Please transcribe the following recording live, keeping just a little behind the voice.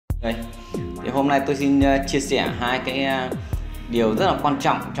Đây, thì hôm nay tôi xin chia sẻ hai cái điều rất là quan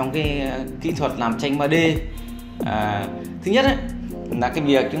trọng trong cái kỹ thuật làm tranh 3D. Thứ nhất ấy, là cái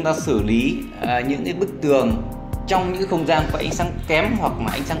việc chúng ta xử lý những cái bức tường trong những không gian có ánh sáng kém hoặc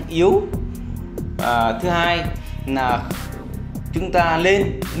là ánh sáng yếu. Thứ hai là chúng ta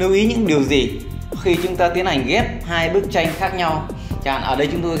nên lưu ý những điều gì khi chúng ta tiến hành ghép hai bức tranh khác nhau. Chẳng hạn ở đây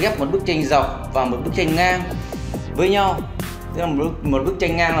chúng tôi ghép một bức tranh dọc và một bức tranh ngang với nhau. Tức là một bức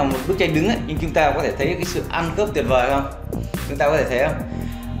tranh ngang là một bức tranh đứng ấy, nhưng chúng ta có thể thấy cái sự ăn khớp tuyệt vời không? Chúng ta có thể thấy không?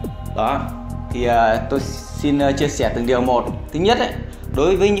 Đó, thì tôi xin chia sẻ từng điều một. Thứ nhất ấy,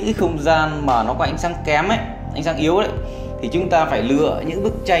 đối với những cái không gian mà nó có ánh sáng kém ấy, ánh sáng yếu đấy, thì chúng ta phải lựa những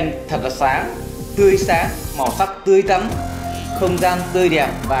bức tranh thật là sáng, tươi sáng, màu sắc tươi tắn, không gian tươi đẹp,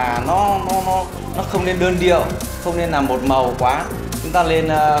 và nó không nên đơn điệu, không nên là một màu quá. Chúng ta nên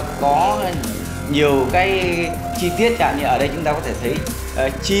có nhiều cái chi tiết, chẳng như ở đây chúng ta có thể thấy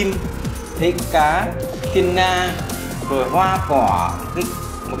chim, thấy cá, thiên nga, rồi hoa cỏ,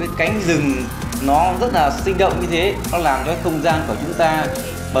 một cái cánh rừng nó rất là sinh động như thế. Nó làm cho cái không gian của chúng ta,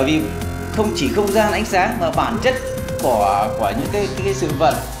 bởi vì không chỉ không gian ánh sáng mà bản chất của những cái sự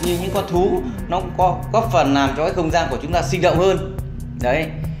vật như những con thú, nó cũng có góp phần làm cho cái không gian của chúng ta sinh động hơn đấy.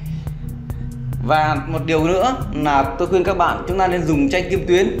 Và một điều nữa là tôi khuyên các bạn chúng ta nên dùng tranh kim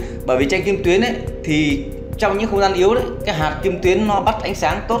tuyến, bởi vì tranh kim tuyến ấy thì trong những không gian yếu đấy, cái hạt kim tuyến nó bắt ánh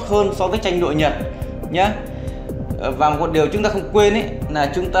sáng tốt hơn so với tranh nội nhật nhé. Và một điều chúng ta không quên ấy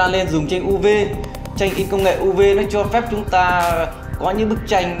là chúng ta nên dùng tranh UV. Tranh in công nghệ UV nó cho phép chúng ta có những bức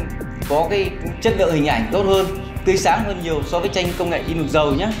tranh có cái chất lượng hình ảnh tốt hơn, tươi sáng hơn nhiều so với tranh công nghệ in được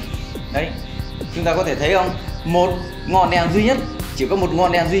dầu nhé. Đấy, chúng ta có thể thấy không, một ngọn đèn duy nhất, chỉ có một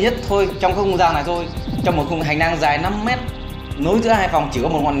ngọn đèn duy nhất thôi trong không gian này thôi, trong một hành lang dài 5 mét nối giữa hai phòng chỉ có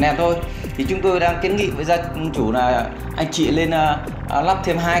một ngọn đèn thôi. Thì chúng tôi đang kiến nghị với gia chủ là anh chị lên lắp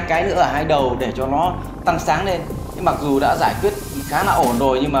thêm hai cái nữa ở hai đầu để cho nó tăng sáng lên. Nhưng mặc dù đã giải quyết khá là ổn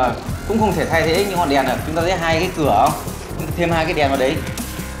rồi nhưng mà cũng không thể thay thế những ngọn đèn được. Chúng ta thấy hai cái cửa không? Chúng ta thêm hai cái đèn vào đấy.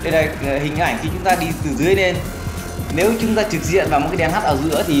 Đây là hình ảnh khi chúng ta đi từ dưới lên. Nếu chúng ta trực diện vào một cái đèn hắt ở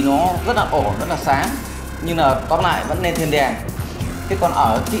giữa thì nó rất là ổn, rất là sáng. Nhưng là tóm lại vẫn nên thêm đèn. Thế còn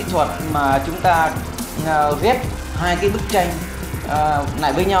ở kỹ thuật mà chúng ta ghép hai cái bức tranh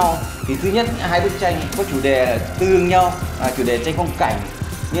lại với nhau, thì thứ nhất, hai bức tranh có chủ đề tương nhau, chủ đề tranh phong cảnh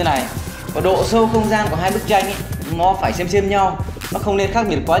như này, và độ sâu không gian của hai bức tranh ấy, nó phải xem nhau, nó không nên khác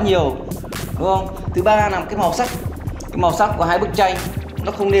biệt quá nhiều, đúng không? Thứ ba là cái màu sắc của hai bức tranh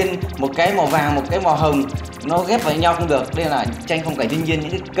nó không nên một cái màu vàng một cái màu hồng, nó ghép vào nhau không được. Đây là tranh phong cảnh thiên nhiên,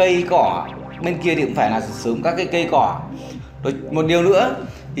 những cái cây cỏ bên kia thì cũng phải là sử dụng các cái cây cỏ. Rồi một điều nữa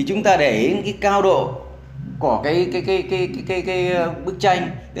thì chúng ta để ý cái cao độ của cái bức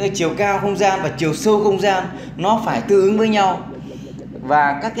tranh, tức là chiều cao không gian và chiều sâu không gian nó phải tương ứng với nhau.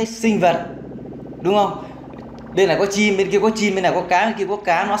 Và các cái sinh vật, đúng không? Đây là có chim, bên kia có chim, bên này có cá, bên kia có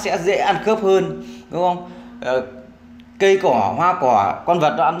cá, nó sẽ dễ ăn khớp hơn, đúng không? Cây cỏ, hoa cỏ, con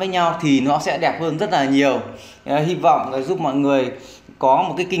vật nó ăn với nhau thì nó sẽ đẹp hơn rất là nhiều. Hy vọng là giúp mọi người có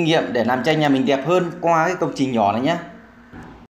một cái kinh nghiệm để làm tranh nhà mình đẹp hơn qua cái công trình nhỏ này nhé.